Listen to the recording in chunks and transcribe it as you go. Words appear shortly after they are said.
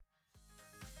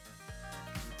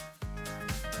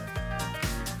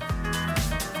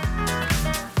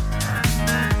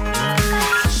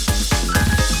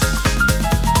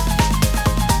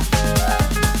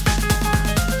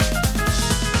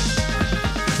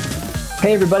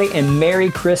Hey, everybody, and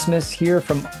Merry Christmas here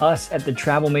from us at the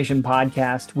Travelmation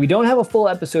podcast. We don't have a full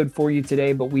episode for you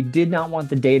today, but we did not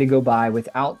want the day to go by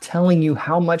without telling you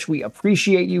how much we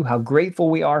appreciate you, how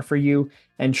grateful we are for you,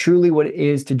 and truly what it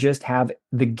is to just have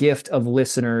the gift of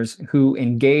listeners who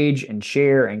engage and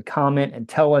share and comment and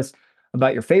tell us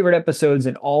about your favorite episodes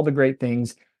and all the great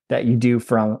things that you do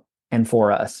from and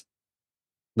for us.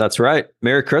 That's right.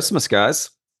 Merry Christmas, guys.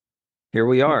 Here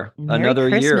we are.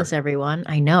 Merry Christmas, everyone.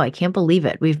 I know. I can't believe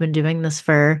it. We've been doing this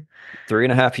for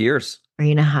 3.5 years.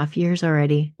 3.5 years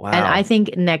already. Wow. And I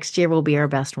think next year will be our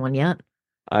best one yet.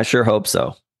 I sure hope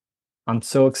so. I'm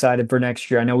so excited for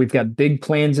next year. I know we've got big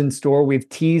plans in store. We've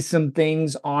teased some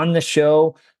things on the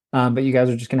show, but you guys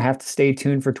are just going to have to stay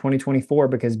tuned for 2024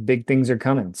 because big things are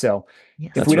coming. So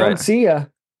if we don't see you,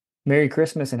 Merry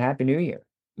Christmas and Happy New Year.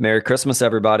 Merry Christmas,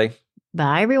 everybody.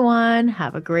 Bye, everyone.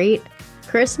 Have a great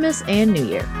Christmas and New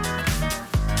Year.